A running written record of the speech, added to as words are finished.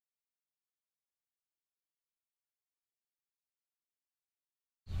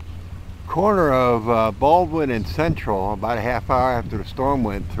corner of Baldwin and Central, about a half hour after the storm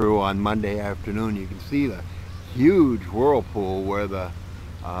went through on Monday afternoon. You can see the huge whirlpool where the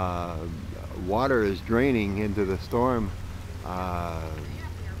water is draining into the storm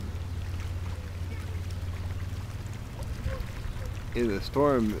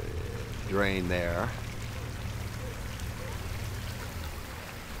drain there.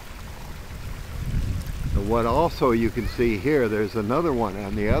 And what also you can see here, there's another one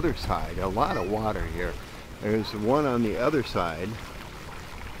on the other side. A lot of water here. There's one on the other side.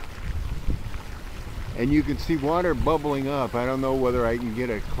 And you can see water bubbling up. I don't know whether I can get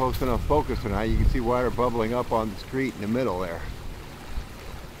a close enough focus or not. You can see water bubbling up on the street in the middle there,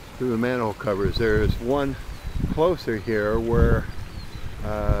 through the manhole covers. There's one closer here where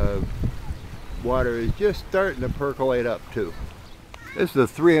water is just starting to percolate up too. This is the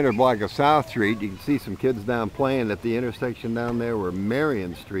 300 block of South Street. You can see some kids down playing at the intersection down there where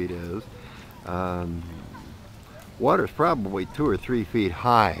Marion Street is. Water's probably 2 or 3 feet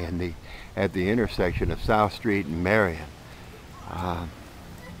high at the intersection of South Street and Marion.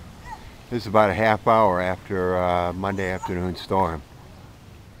 This is about a half hour after Monday afternoon storm.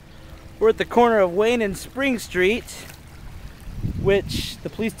 We're at the corner of Wayne and Spring Street, which the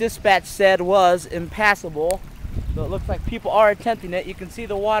police dispatch said was impassable. So it looks like people are attempting it. You can see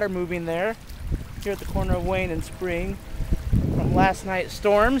the water moving there, here at the corner of Wayne and Spring, from last night's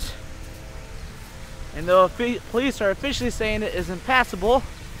storms. And though police are officially saying it is impassable,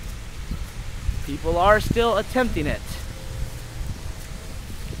 people are still attempting it.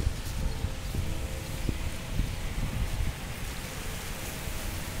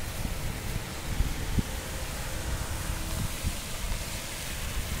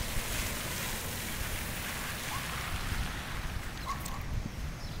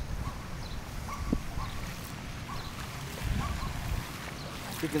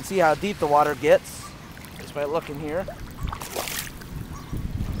 You can see how deep the water gets just by looking here.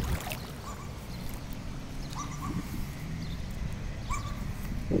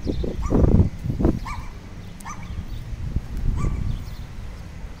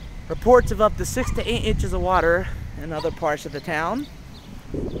 Reports of up to 6 to 8 inches of water in other parts of the town.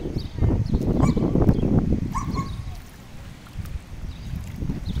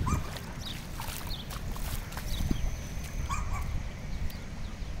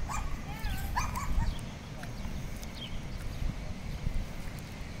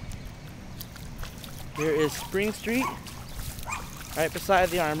 Here is Spring Street, right beside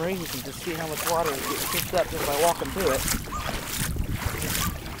the armory. You can just see how much water is getting picked up just by walking through it.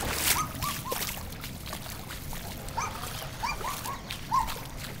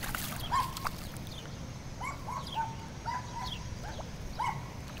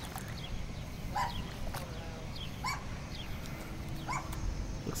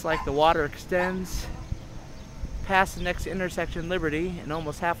 Looks like the water extends past the next intersection, Liberty, and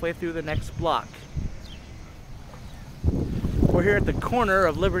almost halfway through the next block. We're here at the corner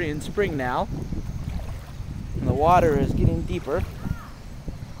of Liberty and Spring now, and the water is getting deeper,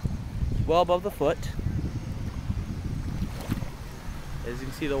 well above the foot. As you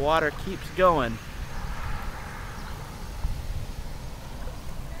can see, the water keeps going.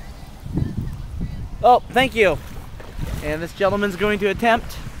 Oh, thank you. And this gentleman's going to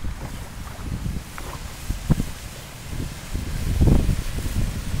attempt.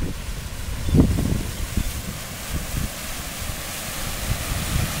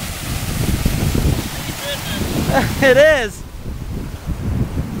 It is.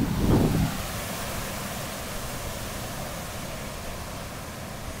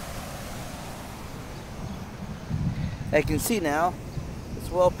 I can see now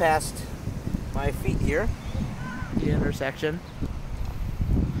it's well past my feet here, the intersection.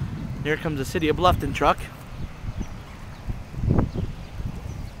 Here comes the City of Bluffton truck.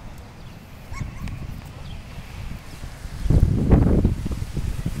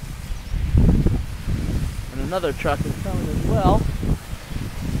 Another truck is coming as well.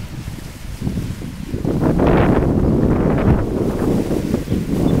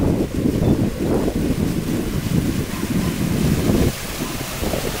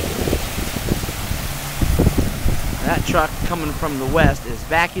 That truck coming from the west is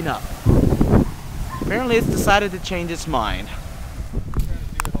backing up. Apparently it's decided to change its mind.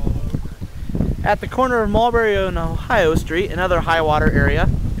 At the corner of Mulberry and Ohio Street, another high water area,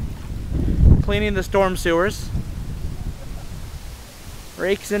 cleaning the storm sewers,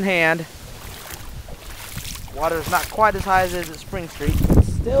 rakes in hand. Water is not quite as high as it is at Spring Street, but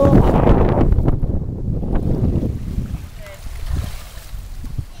still.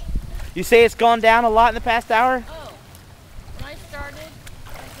 You say it's gone down a lot in the past hour? Oh, when I started, it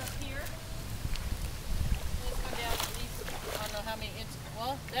was up here.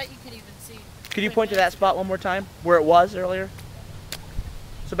 Could you point to that spot one more time, where it was earlier?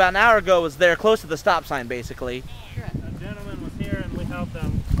 So about an hour ago it was there, close to the stop sign, basically. Correct. A gentleman was here and we helped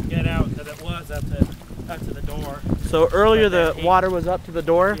him get out because it was up to the door. So earlier the water was up to the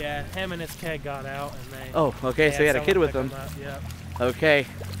door? Yeah, him and his kid got out and they... Oh, okay, so he had a kid with him. Yep. Okay.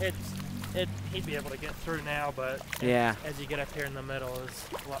 He'd be able to get through now, but yeah, as you get up here in the middle, it's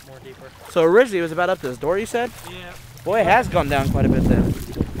a lot more deeper. So originally it was about up to this door, you said? Yeah. Boy, it has gone down quite a bit then.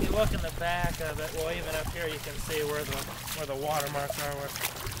 If you look in the back of it, well, even up here, you can see where the watermarks are,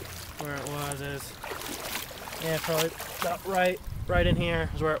 where it was is. Yeah, probably about right in here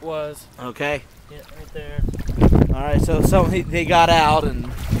is where it was. Okay. Yeah, right there. All right, so they got out and.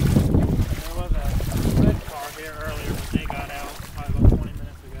 There was a red car here earlier, but they got out probably about 20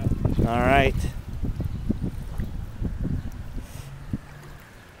 minutes ago. All right.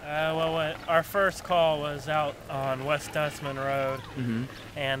 Well, our first call was out on West Dustman Road,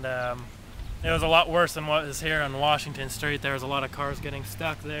 and it was a lot worse than what is here on Washington Street. There was a lot of cars getting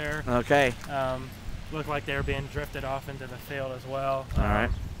stuck there. Okay. Looked like they were being drifted off into the field as well. All right.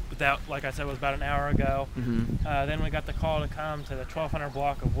 But that, like I said, was about an hour ago. Then we got the call to come to the 1200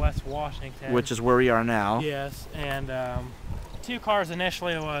 block of West Washington. Which is where we are now. Yes, and 2 cars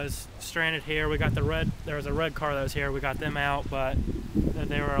initially was stranded here. We got there was a red car that was here. We got them out, but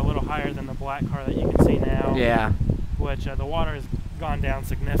they were a little higher than the black car that you can see now. Yeah. Which the water has gone down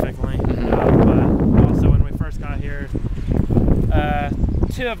significantly. But also when we first got here,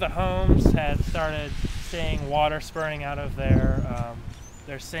 2 of the homes had started seeing water spurting out of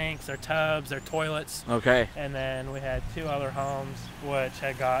their sinks, their tubs, their toilets. Okay. And then we had 2 other homes which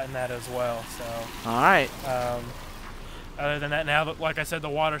had gotten that as well. So. All right. Other than that, now, like I said, the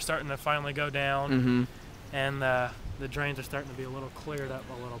water's starting to finally go down, and the drains are starting to be a little cleared up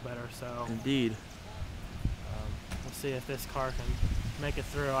a little better. So. Indeed. We'll see if this car can make it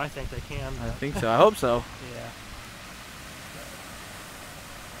through. I think they can. I think so. I hope so. Yeah.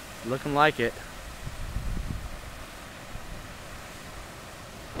 Looking like it.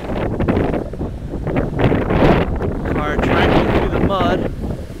 Car tracking through the mud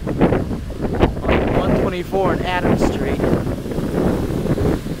on 124 and Adams Street.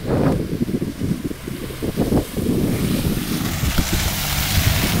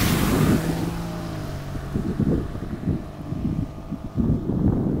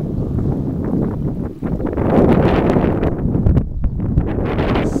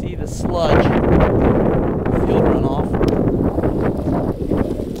 See the sludge, field runoff.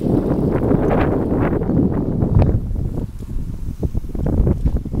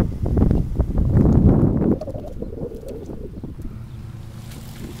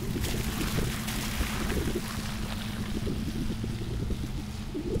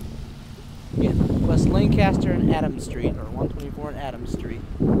 Again, West Lancaster and Adams Street, or 124 and Adams Street.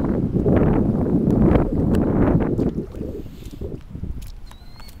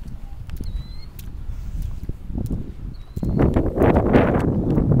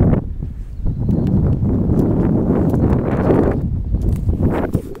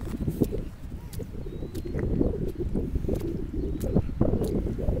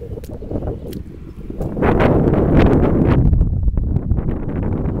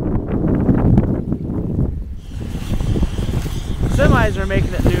 Semis are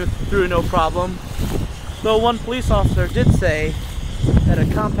making it through no problem, though one police officer did say that a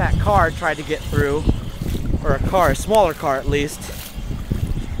compact car tried to get through, or a smaller car at least,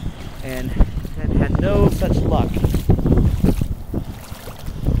 and had no such luck.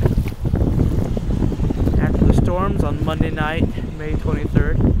 After the storms on Monday night, May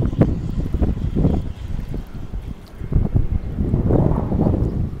 23rd,